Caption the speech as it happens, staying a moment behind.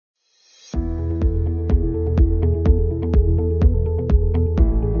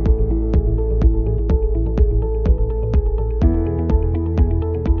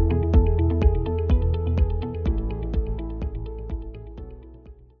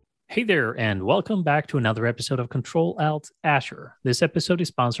Hey there, and welcome back to another episode of Control Alt Azure. This episode is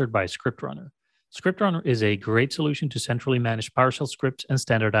sponsored by ScriptRunner. ScriptRunner is a great solution to centrally manage PowerShell scripts and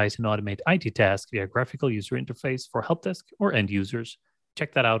standardize and automate IT tasks via graphical user interface for help desk or end users.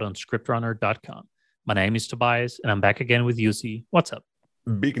 Check that out on scriptrunner.com. My name is Tobias, and I'm back again with Jussi. What's up?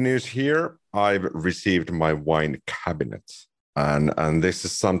 Big news here. I've received my wine cabinet. And this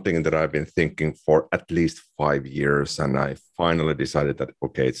is something that I've been thinking for at least 5 years. And I finally decided that,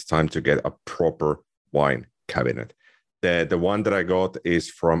 okay, it's time to get a proper wine cabinet. The one that I got is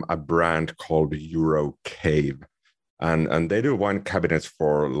from a brand called Eurocave. And they do wine cabinets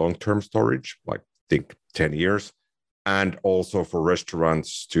for long-term storage, like think 10 years, and also for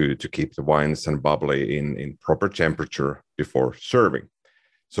restaurants to keep the wines and bubbly in proper temperature before serving.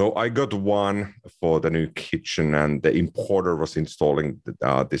 So I got one for the new kitchen, and the importer was installing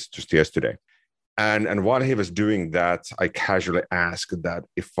this just yesterday. And while he was doing that, I casually asked that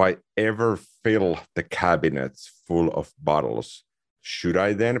if I ever fill the cabinets full of bottles, should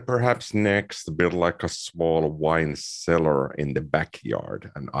I then perhaps next build like a small wine cellar in the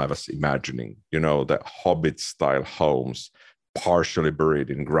backyard? And I was imagining, the Hobbit-style homes, partially buried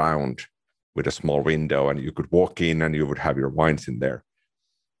in ground with a small window, and you could walk in and you would have your wines in there.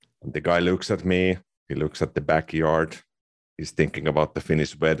 And the guy looks at me, he looks at the backyard, he's thinking about the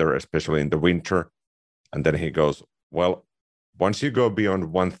Finnish weather, especially in the winter. And then he goes, well, once you go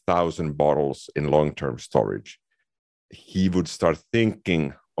beyond 1,000 bottles in long-term storage, he would start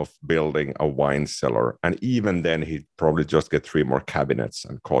thinking of building a wine cellar. And even then, he'd probably just get 3 more cabinets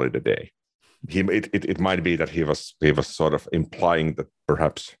and call it a day. It might be that he was sort of implying that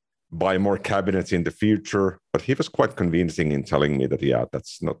perhaps buy more cabinets in the future, but he was quite convincing in telling me that, yeah,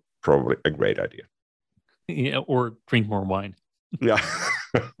 that's not probably a great idea. Yeah, or drink more wine. Yeah.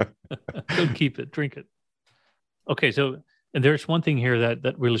 Don't keep it, drink it. Okay, so and there's one thing here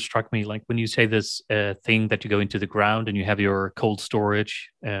that really struck me, like when you say this thing that you go into the ground and you have your cold storage.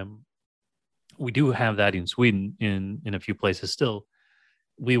 We do have that in Sweden in a few places still.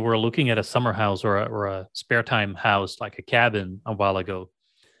 We were looking at a summer house or a spare time house, like a cabin a while ago,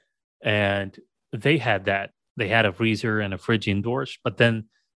 and they had that. They had a freezer and a fridge indoors, but then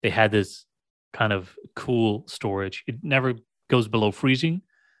they had this kind of cool storage. It never goes below freezing,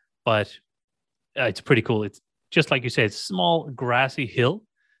 but it's pretty cool. It's just like you say, it's a small grassy hill,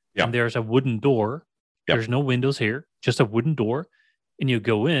 and there's a wooden door. Yep. There's no windows here, just a wooden door. And you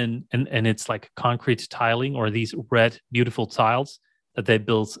go in, and it's like concrete tiling or these red, beautiful tiles that they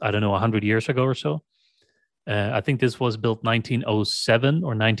built, I don't know, 100 years ago or so. I think this was built 1907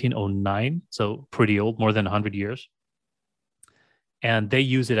 or 1909, so pretty old, more than 100 years. And they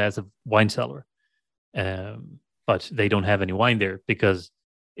use it as a wine cellar. But they don't have any wine there because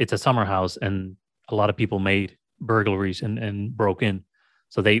it's a summer house and a lot of people made burglaries and broke in.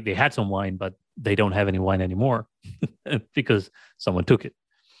 So they had some wine, but they don't have any wine anymore because someone took it.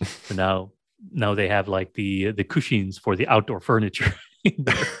 So now they have like the cushions for the outdoor furniture.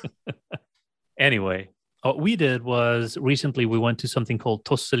 Anyway, what we did was recently we went to something called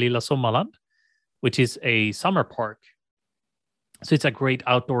Tosselilla Sommarland, which is a summer park. So it's a great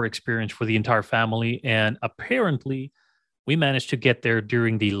outdoor experience for the entire family. And apparently we managed to get there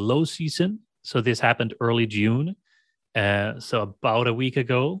during the low season. So this happened early June. So about a week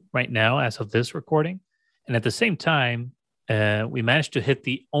ago right now, as of this recording. And at the same time, we managed to hit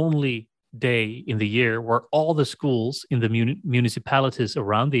the only day in the year where all the schools in the municipalities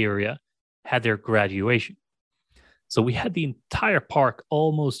around the area had their graduation. So we had the entire park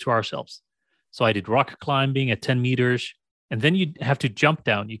almost to ourselves. So I did rock climbing at 10 meters. And then you have to jump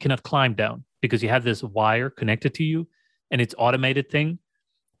down. You cannot climb down because you have this wire connected to you and it's automated thing.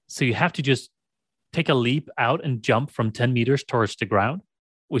 So you have to just take a leap out and jump from 10 meters towards the ground,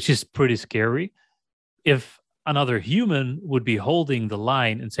 which is pretty scary. If another human would be holding the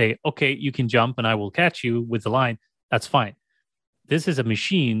line and say, okay, you can jump and I will catch you with the line, that's fine. This is a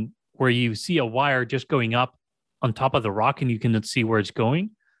machine where you see a wire just going up on top of the rock and you cannot see where it's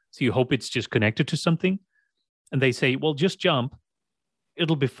going. So you hope it's just connected to something. And they say, well, just jump.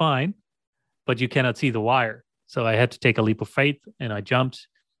 It'll be fine, but you cannot see the wire. So I had to take a leap of faith and I jumped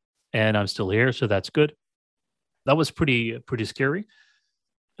and I'm still here. So that's good. That was pretty scary.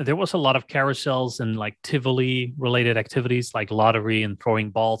 There was a lot of carousels and like Tivoli related activities like lottery and throwing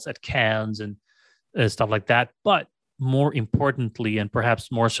balls at cans and stuff like that. But more importantly, and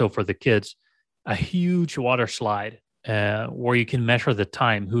perhaps more so for the kids, a huge water slide where you can measure the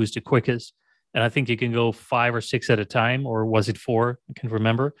time, who's the quickest. And I think you can go 5 or 6 at a time, or was it 4? I can't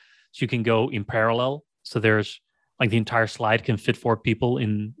remember. So you can go in parallel. So there's like the entire slide can fit 4 people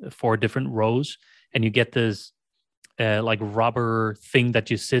in 4 different rows. And you get this like rubber thing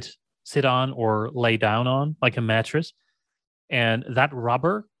that you sit sit on or lay down on, like a mattress. And that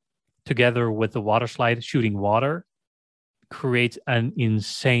rubber, together with the water slide shooting water, creates an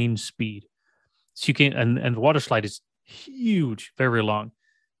insane speed. So you can, and the water slide is huge, very long,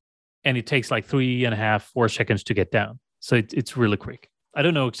 and it takes like 3.5, 4 seconds to get down. So it's really quick. I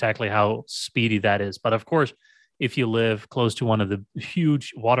don't know exactly how speedy that is, but of course, if you live close to one of the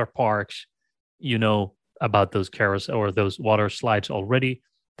huge water parks, you know about those carousel or those water slides already.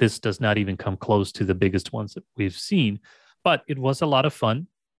 This does not even come close to the biggest ones that we've seen, but it was a lot of fun.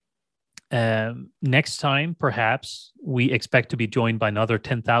 Next time, perhaps we expect to be joined by another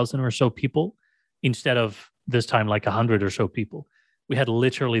 10,000 or so people instead of this time like 100 or so people. We had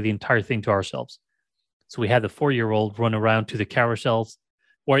literally the entire thing to ourselves. So we had the 4-year-old run around to the carousels,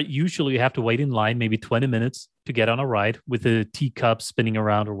 where usually you have to wait in line maybe 20 minutes to get on a ride with the teacup spinning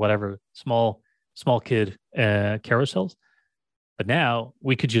around or whatever, small kid carousels. But now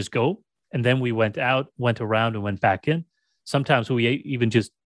we could just go, and then we went out, went around, and went back in. Sometimes we even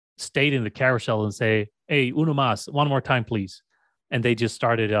just stayed in the carousel and say, "Hey, uno más, one more time, please." And they just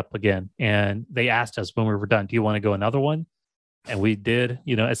started up again. And they asked us when we were done, "Do you want to go another one?" And we did.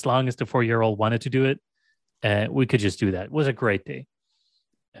 As long as the 4-year-old wanted to do it, we could just do that. It was a great day.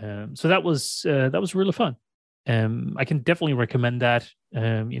 So that was really fun. I can definitely recommend that.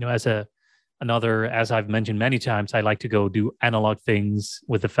 As I've mentioned many times, I like to go do analog things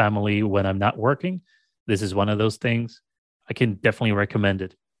with the family when I'm not working. This is one of those things. I can definitely recommend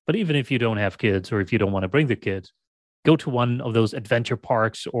it. But even if you don't have kids, or if you don't want to bring the kids, go to one of those adventure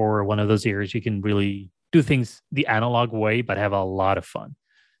parks or one of those areas. You can really do things the analog way, but have a lot of fun.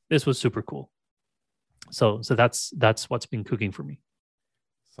 This was super cool. So that's what's been cooking for me.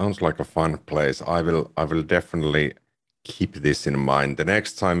 Sounds like a fun place. I will definitely keep this in mind. The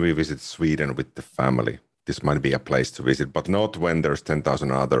next time we visit Sweden with the family, this might be a place to visit, but not when there's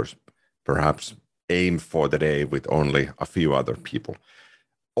 10,000 others. Perhaps aim for the day with only a few other people.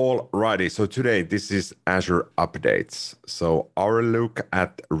 All righty. So today, this is Azure Updates. So our look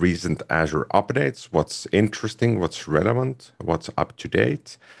at recent Azure updates, what's interesting, what's relevant, what's up to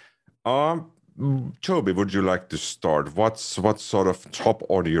date. Toby, would you like to start? What's sort of top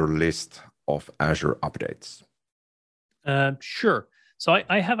on your list of Azure updates? Sure. So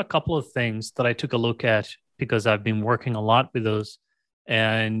I have a couple of things that I took a look at because I've been working a lot with those.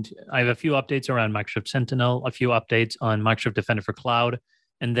 And I have a few updates around Microsoft Sentinel, a few updates on Microsoft Defender for Cloud,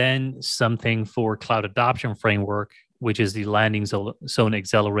 and then something for Cloud Adoption Framework, which is the landing zone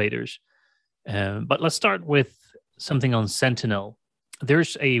accelerators. But let's start with something on Sentinel.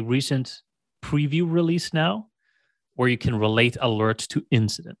 There's a recent preview release now where you can relate alerts to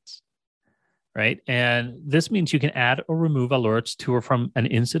incidents, right? And this means you can add or remove alerts to or from an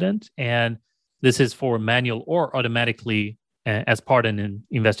incident. And this is for manual or automatically as part of an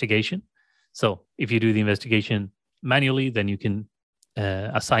investigation. So if you do the investigation manually, then you can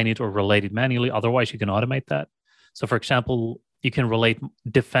assign it or relate it manually. Otherwise, you can automate that. So for example, you can relate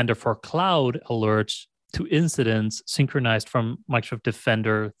Defender for Cloud alerts to incidents synchronized from Microsoft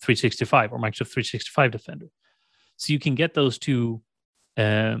Defender 365 or Microsoft 365 Defender. So you can get those two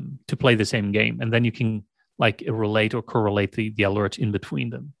to play the same game, and then you can like relate or correlate the alerts in between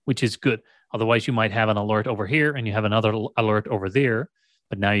them, which is good. Otherwise, you might have an alert over here and you have another alert over there,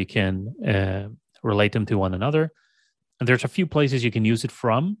 but now you can relate them to one another. And there's a few places you can use it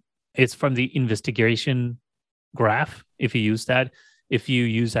from. It's from the investigation graph. If you use that, if you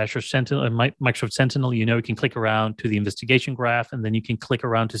use Azure Sentinel or Microsoft Sentinel, you can click around to the investigation graph, and then you can click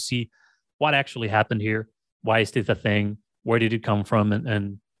around to see what actually happened here. Why is this a thing? Where did it come from?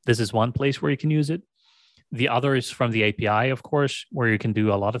 And this is one place where you can use it. The other is from the API, of course, where you can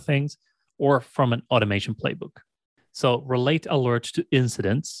do a lot of things, or from an automation playbook. So relate alerts to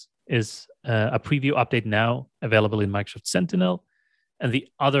incidents is a preview update now available in Microsoft Sentinel. And the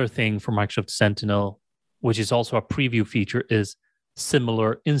other thing for Microsoft Sentinel, which is also a preview feature, is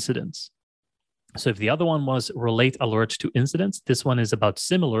similar incidents. So if the other one was relate alerts to incidents, this one is about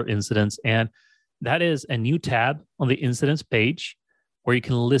similar incidents. And that is a new tab on the incidents page where you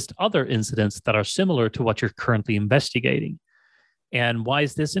can list other incidents that are similar to what you're currently investigating. And why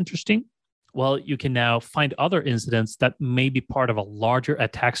is this interesting? Well, you can now find other incidents that may be part of a larger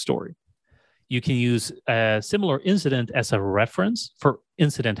attack story. You can use a similar incident as a reference for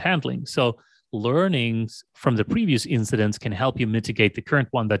incident handling. So learnings from the previous incidents can help you mitigate the current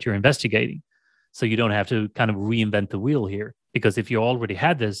one that you're investigating. So you don't have to kind of reinvent the wheel here. Because if you already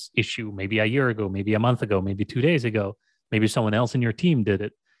had this issue, maybe a year ago, maybe a month ago, maybe 2 days ago, maybe someone else in your team did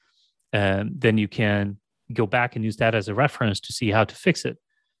it, then you can go back and use that as a reference to see how to fix it.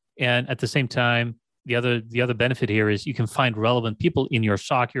 And at the same time, the other benefit here is you can find relevant people in your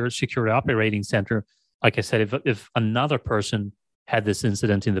SOC, your security operating center. Like I said, if another person had this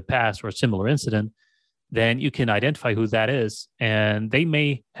incident in the past or a similar incident, then you can identify who that is. And they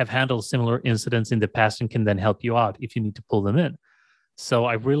may have handled similar incidents in the past and can then help you out if you need to pull them in. So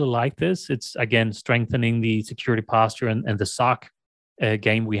I really like this. It's, again, strengthening the security posture and the SOC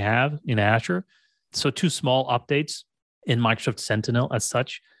game we have in Azure. So 2 small updates in Microsoft Sentinel as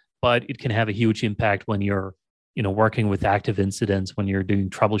such, but it can have a huge impact when you're working with active incidents, when you're doing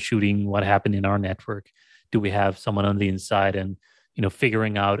troubleshooting, what happened in our network. Do we have someone on the inside? And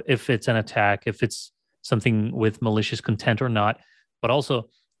figuring out if it's an attack, if it's something with malicious content or not, but also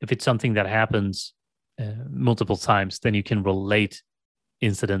if it's something that happens multiple times, then you can relate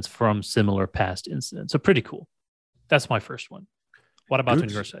incidents from similar past incidents. So pretty cool. That's my first one. What about on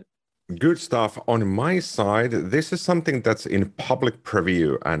your side? Good stuff. On my side, this is something that's in public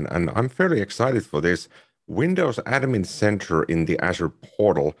preview, and I'm fairly excited for this. Windows Admin Center in the Azure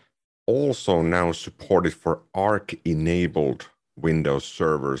portal also now supported for Arc-enabled Windows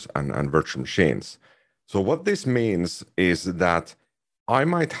servers and virtual machines. So what this means is that I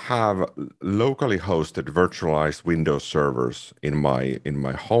might have locally hosted virtualized Windows servers in my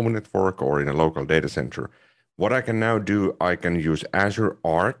home network or in a local data center. What I can now do, I can use Azure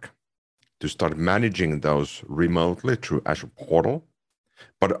Arc to start managing those remotely through Azure Portal.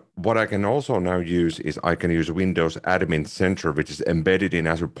 But what I can also now use is I can use Windows Admin Center, which is embedded in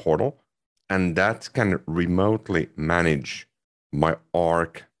Azure Portal, and that can remotely manage my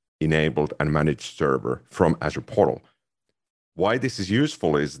Arc enabled and managed server from Azure Portal. Why this is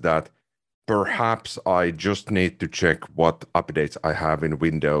useful is that perhaps I just need to check what updates I have in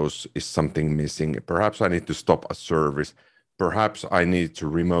Windows. Is something missing? Perhaps I need to stop a service. Perhaps I need to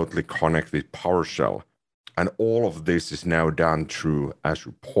remotely connect with PowerShell. And all of this is now done through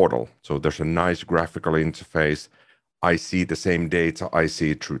Azure Portal. So there's a nice graphical interface. I see the same data I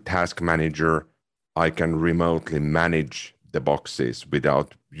see through Task Manager. I can remotely manage the boxes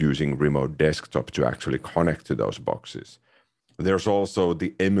without using remote desktop to actually connect to those boxes. There's also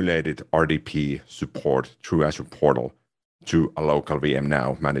the emulated RDP support through Azure Portal to a local VM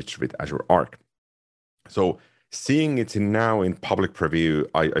now managed with Azure Arc. So seeing it now in public preview,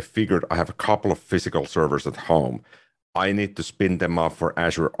 I figured I have a couple of physical servers at home. I need to spin them up for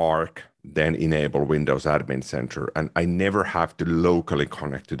Azure Arc, then enable Windows Admin Center, and I never have to locally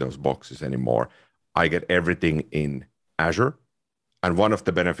connect to those boxes anymore. I get everything in Azure. And one of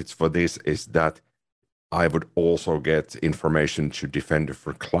the benefits for this is that I would also get information to Defender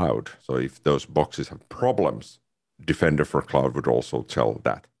for Cloud. So if those boxes have problems, Defender for Cloud would also tell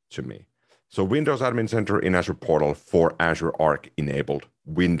that to me. So Windows Admin Center in Azure Portal for Azure Arc enabled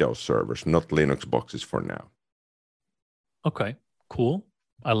Windows servers, not Linux boxes for now. Okay, cool.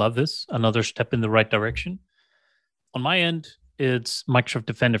 I love this. Another step in the right direction. On my end, it's Microsoft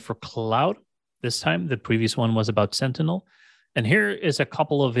Defender for Cloud this time. The previous one was about Sentinel. And here is a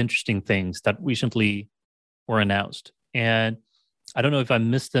couple of interesting things that recently were announced. And I don't know if I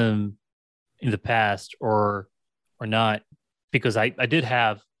missed them in the past or not, because I did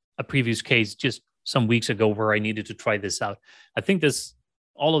have a previous case just some weeks ago where I needed to try this out. I think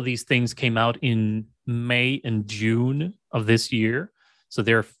all of these things came out in May and June of this year. So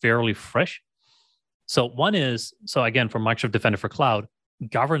they're fairly fresh. So one is, again, for Microsoft Defender for Cloud,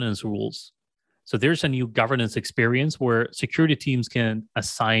 governance rules. So there's a new governance experience where security teams can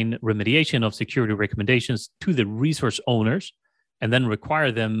assign remediation of security recommendations to the resource owners and then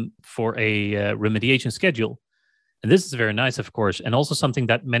require them for a remediation schedule. And this is very nice, of course, and also something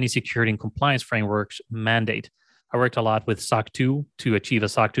that many security and compliance frameworks mandate. I worked a lot with SOC 2 to achieve a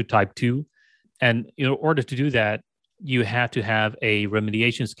SOC 2 Type 2. And in order to do that, you have to have a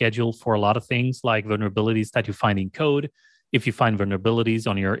remediation schedule for a lot of things like vulnerabilities that you find in code, if you find vulnerabilities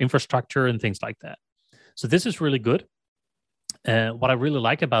on your infrastructure and things like that. So this is really good. What I really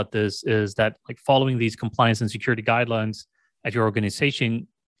like about this is that, like, following these compliance and security guidelines at your organization,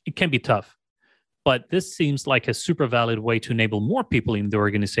 it can be tough. But this seems like a super valid way to enable more people in the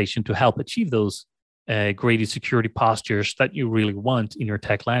organization to help achieve those graded security postures that you really want in your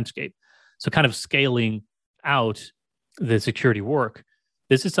tech landscape. So kind of scaling out the security work.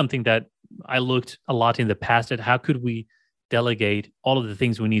 This is something that I looked a lot in the past at. How could we delegate all of the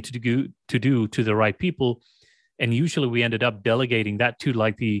things we need to do to the right people? And usually we ended up delegating that to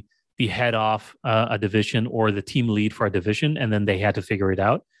like the head of a division or the team lead for a division, and then they had to figure it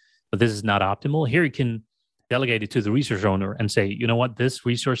out. But this is not optimal. Here you can delegate it to the resource owner and say, you know what, this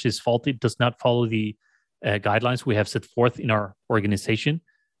resource is faulty, does not follow the guidelines we have set forth in our organization.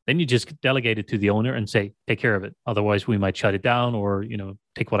 Then you just delegate it to the owner and say, take care of it. Otherwise, we might shut it down or,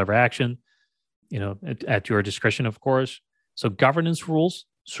 take whatever action. at your discretion, of course. So governance rules,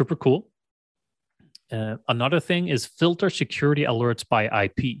 super cool. Another thing is filter security alerts by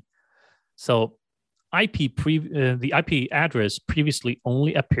IP. So the IP address previously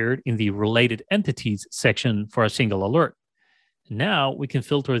only appeared in the related entities section for a single alert. Now we can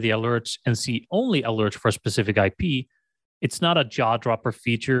filter the alerts and see only alerts for a specific IP. It's not a jaw dropper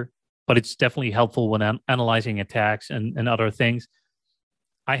feature, but it's definitely helpful when analyzing attacks and other things.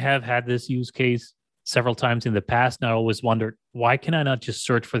 I have had this use case several times in the past, and I always wondered, why can I not just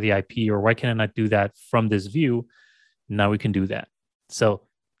search for the IP, or why can I not do that from this view? Now we can do that. So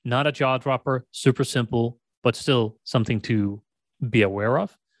not a jaw dropper, super simple, but still something to be aware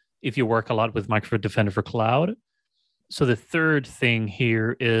of if you work a lot with Microsoft Defender for Cloud. So the third thing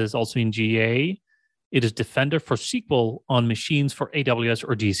here is also in GA. It is Defender for SQL on machines for AWS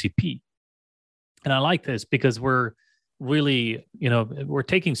or GCP. And I like this because we're really, we're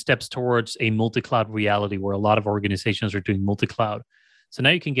taking steps towards a multi-cloud reality where a lot of organizations are doing multi-cloud. So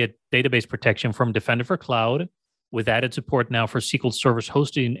now you can get database protection from Defender for Cloud with added support now for SQL servers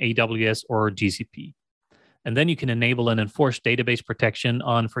hosted in AWS or GCP. And then you can enable and enforce database protection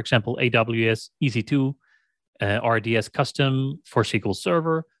on, for example, AWS EC2, RDS Custom for SQL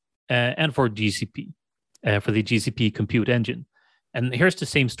Server, and for GCP, for the GCP Compute Engine. And here's the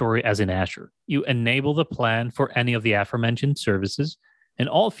same story as in Azure. You enable the plan for any of the aforementioned services, and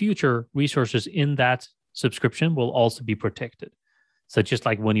all future resources in that subscription will also be protected. So just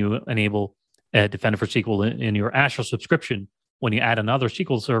like when you enable Defender for SQL in your Azure subscription, when you add another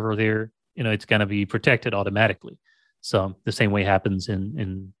SQL server there, it's going to be protected automatically. So the same way happens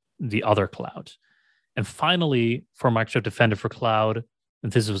in the other clouds. And finally, for Microsoft Defender for Cloud,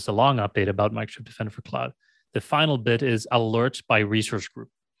 and this was a long update about Microsoft Defender for Cloud, the final bit is alerts by resource group.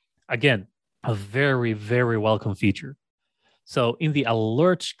 Again, a very, very welcome feature. So in the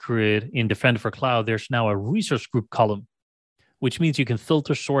alerts grid in Defender for Cloud, there's now a resource group column, which means you can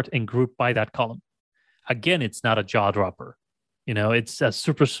filter, sort, and group by that column. Again, it's not a jaw dropper. It's a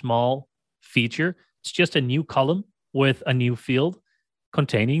super small feature. It's just a new column with a new field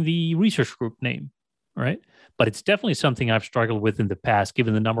containing the resource group name, right? But it's definitely something I've struggled with in the past,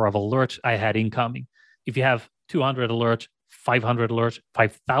 given the number of alerts I had incoming. If you have 200 alerts, 500 alerts,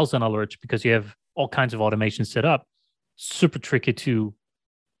 5,000 alerts, because you have all kinds of automation set up, super tricky to,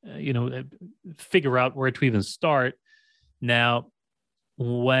 figure out where to even start. Now,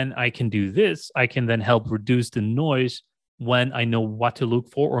 when I can do this, I can then help reduce the noise when I know what to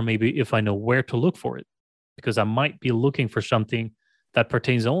look for, or maybe if I know where to look for it, because I might be looking for something that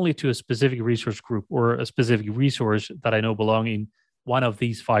pertains only to a specific resource group or a specific resource that I know belong in one of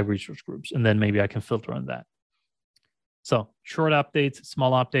these 5 resource groups, and then maybe I can filter on that. So short updates,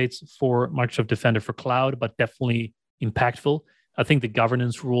 small updates for Microsoft Defender for Cloud, but definitely impactful. I think the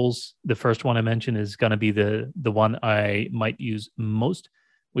governance rules, the first one I mentioned, is going to be the one I might use most,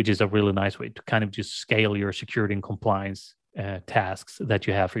 which is a really nice way to kind of just scale your security and compliance tasks that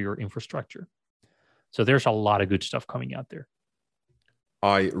you have for your infrastructure. So there's a lot of good stuff coming out there.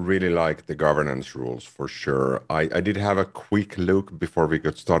 I really like the governance rules for sure. I did have a quick look before we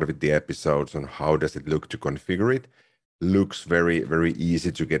got started with the episodes on how does it look to configure it. Looks very, very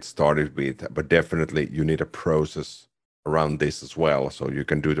easy to get started with, but definitely you need a process around this as well. So you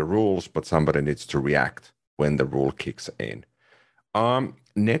can do the rules, but somebody needs to react when the rule kicks in.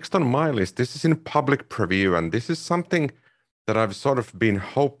 Next on my list, this is in public preview, and this is something that I've sort of been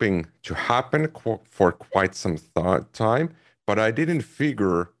hoping to happen for quite some time, but I didn't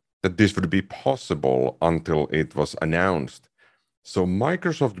figure that this would be possible until it was announced. So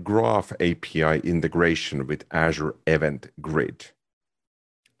Microsoft Graph API integration with Azure Event Grid.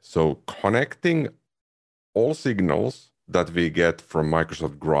 So connecting all signals that we get from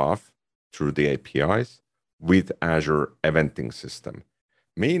Microsoft Graph through the APIs with Azure Eventing System.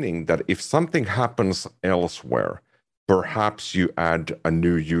 Meaning that if something happens elsewhere, perhaps you add a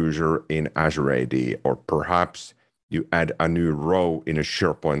new user in Azure AD, or perhaps you add a new row in a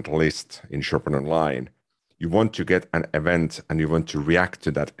SharePoint list in SharePoint Online, you want to get an event and you want to react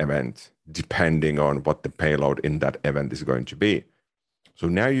to that event depending on what the payload in that event is going to be. So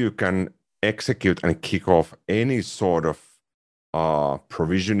now you can execute and kick off any sort of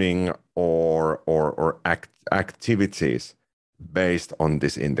provisioning or activities based on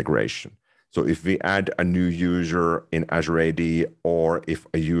this integration. So if we add a new user in Azure AD, or if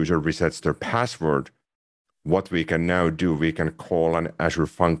a user resets their password, what we can now do, we can call an Azure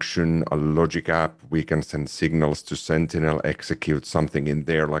function, a logic app, we can send signals to Sentinel, execute something in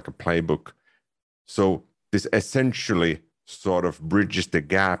there like a playbook. So this essentially sort of bridges the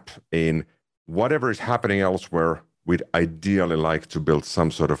gap in whatever is happening elsewhere, we'd ideally like to build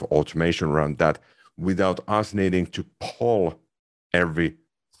some sort of automation around that without us needing to poll every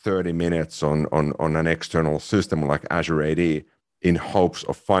 30 minutes on an external system like Azure AD in hopes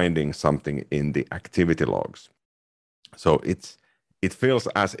of finding something in the activity logs. So it feels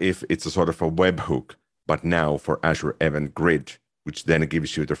as if it's a sort of a webhook, but now for Azure Event Grid, which then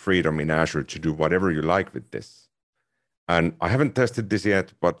gives you the freedom in Azure to do whatever you like with this. And I haven't tested this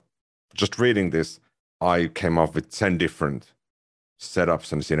yet, but just reading this, I came up with 10 different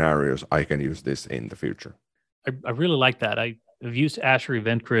setups and scenarios I can use this in the future. I really like that. I've used Azure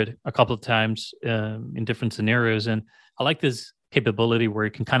Event Grid a couple of times in different scenarios, and I like this capability where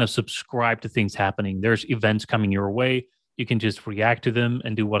you can kind of subscribe to things happening. There's events coming your way. You can just react to them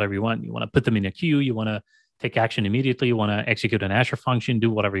and do whatever you want. You want to put them in a queue. You want to take action immediately. You want to execute an Azure function,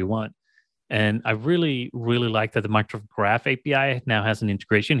 do whatever you want. And I really, really like that the Microsoft Graph API now has an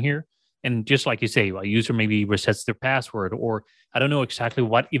integration here. And just like you say, a user maybe resets their password, or I don't know exactly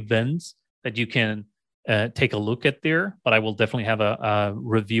what events that you can take a look at there, but I will definitely have a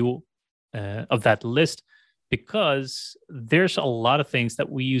review of that list, because there's a lot of things that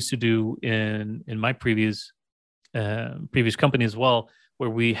we used to do in my previous company as well, where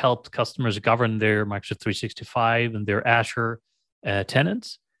we helped customers govern their Microsoft 365 and their Azure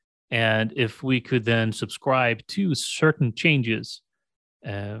tenants. And if we could then subscribe to certain changes,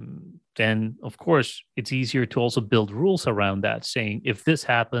 then of course it's easier to also build rules around that, saying if this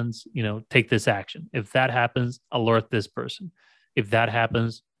happens, take this action. If that happens, alert this person. If that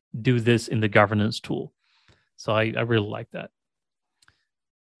happens, do this in the governance tool. So I really like that.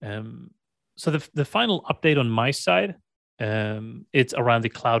 So the final update on my side, it's around the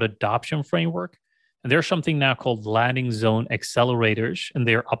cloud adoption framework. And there's something now called landing zone accelerators, and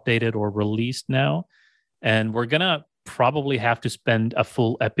they're updated or released now. And we're going to probably have to spend a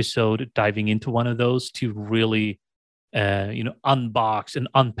full episode diving into one of those to really, unbox and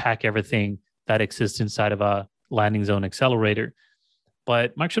unpack everything that exists inside of a landing zone accelerator.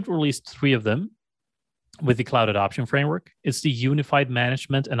 But Microsoft released 3 of them with the cloud adoption framework. It's the unified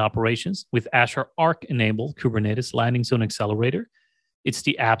management and operations with Azure Arc enabled Kubernetes landing zone accelerator. It's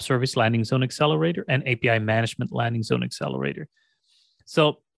the app service landing zone accelerator and API management landing zone accelerator.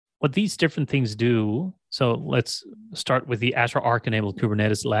 So what these different things do, so let's start with the Azure Arc enabled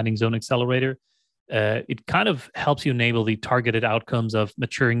Kubernetes landing zone accelerator. It kind of helps you enable the targeted outcomes of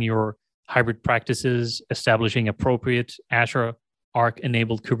maturing your hybrid practices, establishing appropriate Azure Arc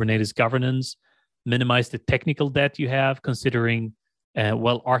enabled Kubernetes governance, minimize the technical debt you have, considering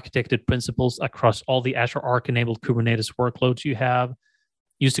well-architected principles across all the Azure Arc enabled Kubernetes workloads you have.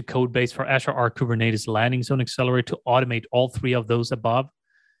 Use the code base for Azure Arc Kubernetes landing zone accelerator to automate all 3 of those above,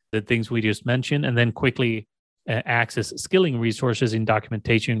 the things we just mentioned, and then quickly access skilling resources in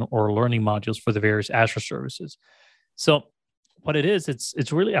documentation or learning modules for the various Azure services. So what it is,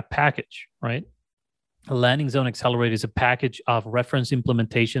 it's really a package, right? A landing zone accelerator is a package of reference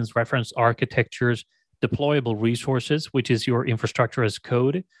implementations, reference architectures, deployable resources, which is your infrastructure as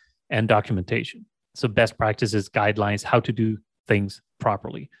code, and documentation. So best practices, guidelines, how to do things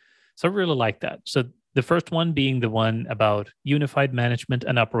properly. So I really like that. So the first one being the one about unified management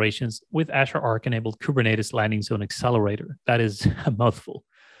and operations with Azure Arc enabled Kubernetes landing zone accelerator. That is a mouthful.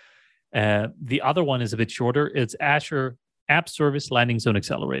 The other one is a bit shorter. It's Azure App Service Landing Zone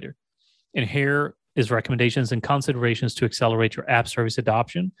Accelerator. And here is recommendations and considerations to accelerate your app service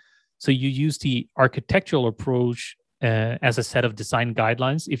adoption. So you use the architectural approach as a set of design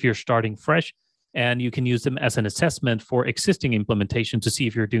guidelines if you're starting fresh, and you can use them as an assessment for existing implementation to see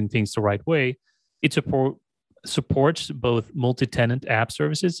if you're doing things the right way. It supports both multi-tenant app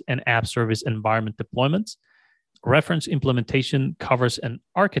services and app service environment deployments. Reference implementation covers an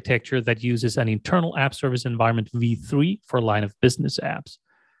architecture that uses an internal app service environment v3 for line of business apps.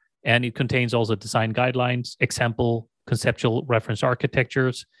 And it contains also design guidelines, example, conceptual reference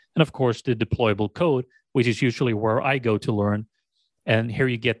architectures, and of course, the deployable code, which is usually where I go to learn. And here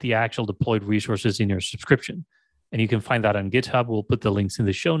you get the actual deployed resources in your subscription. And you can find that on GitHub. We'll put the links in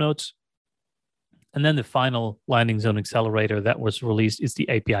the show notes. And then the final landing zone accelerator that was released is the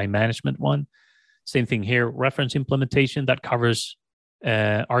API management one. Same thing here, reference implementation that covers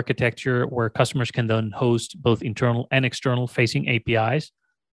architecture where customers can then host both internal and external facing APIs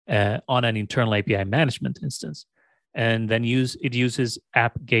on an internal API management instance. And then it uses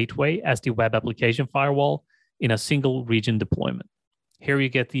App Gateway as the web application firewall in a single region deployment. Here you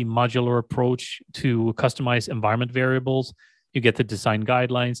get the modular approach to customize environment variables. You get the design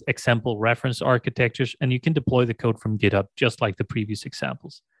guidelines, example reference architectures, and you can deploy the code from GitHub, just like the previous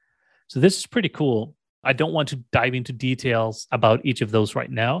examples. So this is pretty cool. I don't want to dive into details about each of those right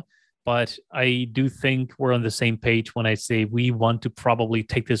now, But I do think we're on the same page when I say we want to probably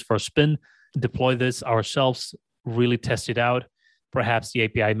take this for a spin, deploy this ourselves, really test it out, perhaps the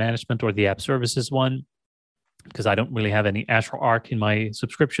API management or the app services one, because I don't really have any Azure Arc in my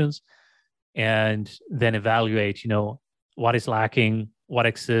subscriptions, and then evaluate, what is lacking, what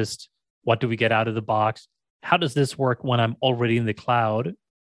exists, what do we get out of the box, how does this work when I'm already in the cloud?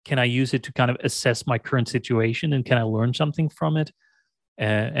 Can I use it to kind of assess my current situation, and can I learn something from it?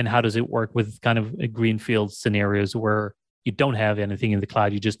 And how does it work with kind of a greenfield scenarios where you don't have anything in the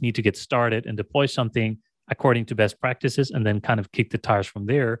cloud, you just need to get started and deploy something according to best practices, and then kind of kick the tires from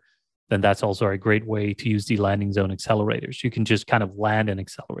there? Then that's also a great way to use the landing zone accelerators. You can just kind of land and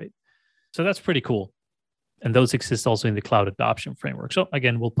accelerate. So that's pretty cool. And those exist also in the cloud adoption framework. So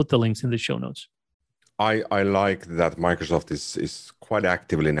again, we'll put the links in the show notes. I like that Microsoft is quite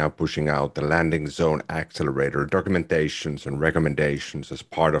actively now pushing out the landing zone accelerator documentations and recommendations as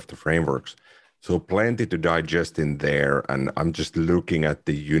part of the frameworks. So plenty to digest in there. And I'm just looking at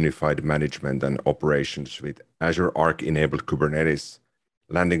the unified management and operations with Azure Arc enabled Kubernetes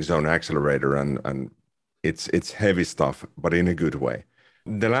landing zone accelerator. And it's heavy stuff, but in a good way.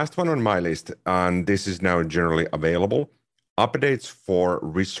 The last one on my list, and this is now generally available, updates for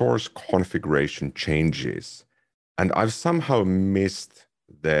resource configuration changes. And I've somehow missed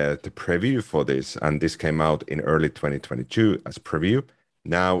the preview for this, and this came out in early 2022 as preview.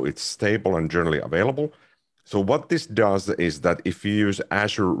 Now it's stable and generally available. So what this does is that if you use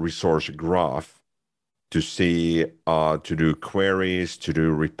Azure Resource Graph to see, to do queries, to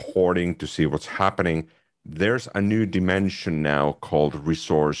do reporting, to see what's happening, there's a new dimension now called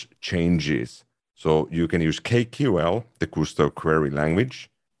resource changes. So you can use KQL, the Kusto query language,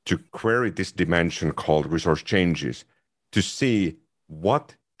 to query this dimension called resource changes to see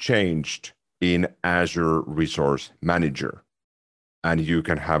what changed in Azure Resource Manager. And you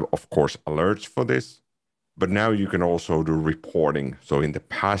can have, of course, alerts for this, but now you can also do reporting. So in the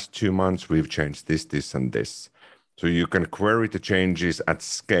past 2 months, we've changed this, this, and this. So you can query the changes at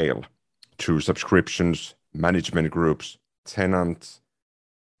scale to subscriptions, management groups, tenants.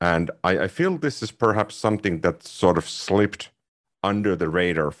 And I feel this is perhaps something that sort of slipped under the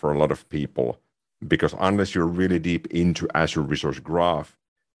radar for a lot of people, because unless you're really deep into Azure Resource Graph,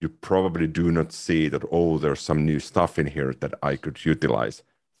 you probably do not see that, oh, there's some new stuff in here that I could utilize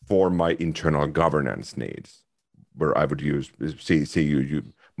for my internal governance needs, where I would see you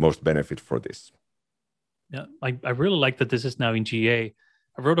most benefit for this. Yeah, I really like that this is now in GA.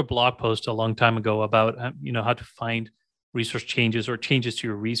 I wrote a blog post a long time ago about how to find resource changes or changes to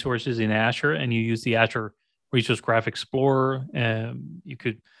your resources in Azure, and you use the Azure Resource Graph Explorer. You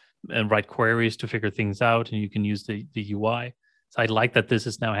could write queries to figure things out, and you can use the UI. So I like that this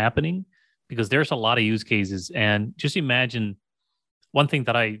is now happening, because there's a lot of use cases. And just imagine one thing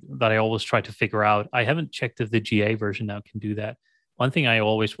that I always try to figure out. I haven't checked if the GA version now can do that. One thing I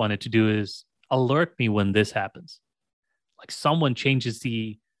always wanted to do is alert me when this happens. Like someone changes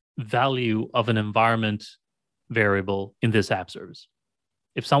the value of an environment variable in this app service.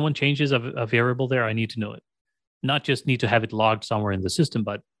 If someone changes a variable there, I need to know it. Not just need to have it logged somewhere in the system,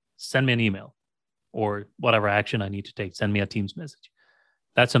 but send me an email or whatever action I need to take. Send me a Teams message.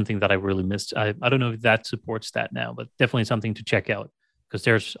 That's something that I really missed. I don't know if that supports that now, but definitely something to check out, because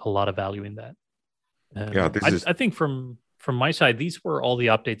there's a lot of value in that. I think from my side, these were all the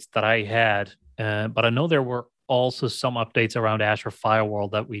updates that I had, but I know there were also some updates around Azure Firewall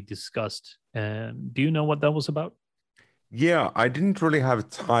that we discussed. Do you know what that was about? Yeah, I didn't really have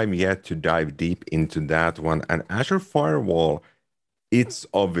time yet to dive deep into that one. And Azure Firewall, it's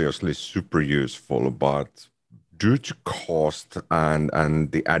obviously super useful, but due to cost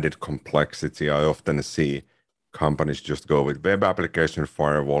and the added complexity, I often see companies just go with web application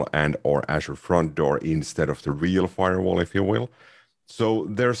firewall and or Azure Front Door instead of the real firewall, if you will. So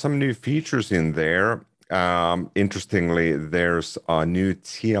there's some new features in there. Interestingly, there's a new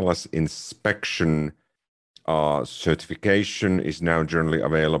TLS inspection certification is now generally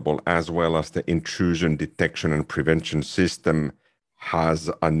available, as well as the intrusion detection and prevention system has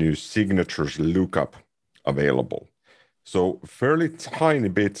a new signatures lookup available. So fairly tiny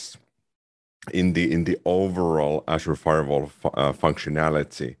bits in the overall Azure Firewall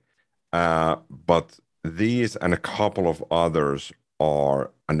functionality, but these and a couple of others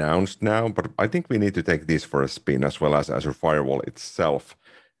are announced now, but I think we need to take these for a spin, as well as Azure Firewall itself.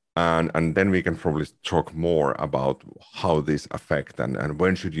 And then we can probably talk more about how this affect and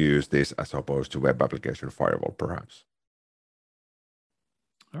when should you use this as opposed to web application firewall, perhaps.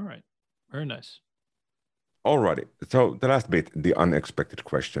 All right. Very nice. Alrighty. So the last bit, the unexpected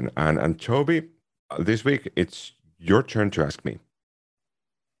question. And Toby, this week it's your turn to ask me.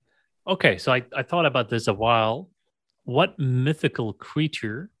 Okay, so I thought about this a while. What mythical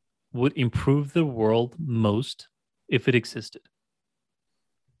creature would improve the world most if it existed?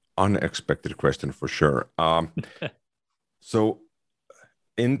 Unexpected question for sure. So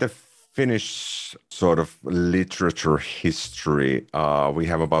in the Finnish sort of literature history, we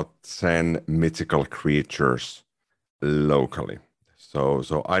have about 10 mythical creatures locally.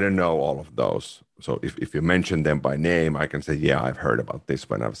 So I don't know all of those. So if you mention them by name, I can say, yeah, I've heard about this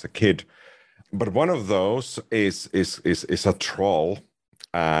when I was a kid. But one of those is a troll,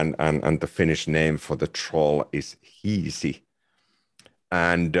 and the Finnish name for the troll is hiisi.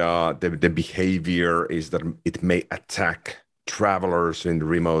 And the behavior is that it may attack travelers in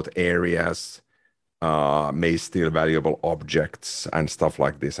remote areas, may steal valuable objects and stuff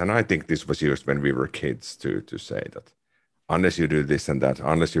like this. And I think this was used when we were kids to say that unless you do this and that,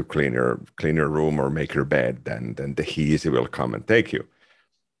 unless you clean your room or make your bed, then the hiisi will come and take you.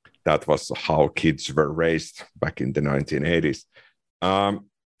 That was how kids were raised back in the 1980s.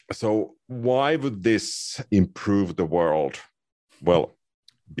 So why would this improve the world? Well,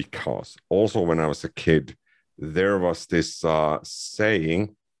 because also when I was a kid, there was this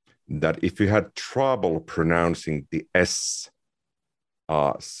saying that if you had trouble pronouncing the S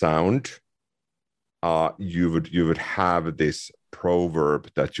sound, you would have this proverb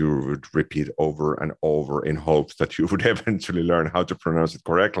that you would repeat over and over in hopes that you would eventually learn how to pronounce it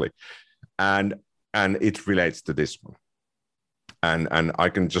correctly, and it relates to this one. And I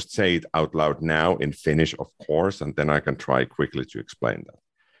can just say it out loud now in Finnish, of course, and then I can try quickly to explain that.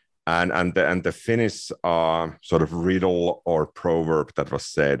 And the Finnish sort of riddle or proverb that was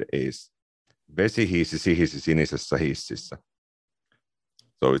said is vesi hiisi sihisi sinisessä hississä.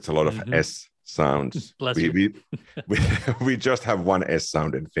 So it's a lot of S sounds. Bless you. We just have one S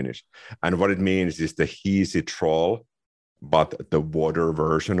sound in Finnish. And what it means is the hiisi troll, but the water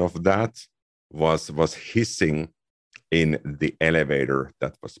version of that was hissing in the elevator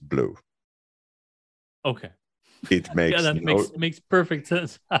that was blue. Okay. It makes makes perfect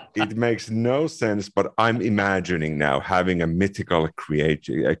sense. It makes no sense, but I'm imagining now having a mythical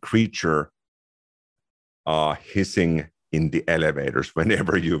creature hissing in the elevators.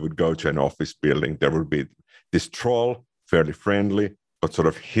 Whenever you would go to an office building, there would be this troll, fairly friendly, but sort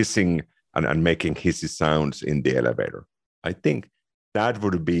of hissing and making hissy sounds in the elevator. I think that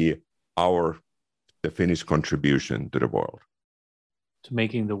would be the Finnish contribution to the world. To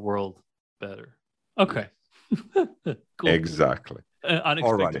making the world better. Okay. Cool. Exactly.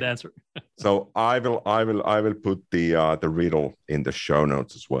 Unexpected answer. So I will put the riddle in the show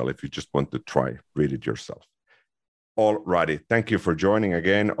notes as well if you just want to try read it yourself. Alrighty, thank you for joining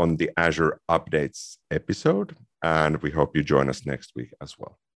again on the Azure Updates episode, and we hope you join us next week as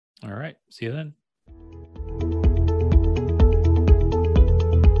well. All right, see you then.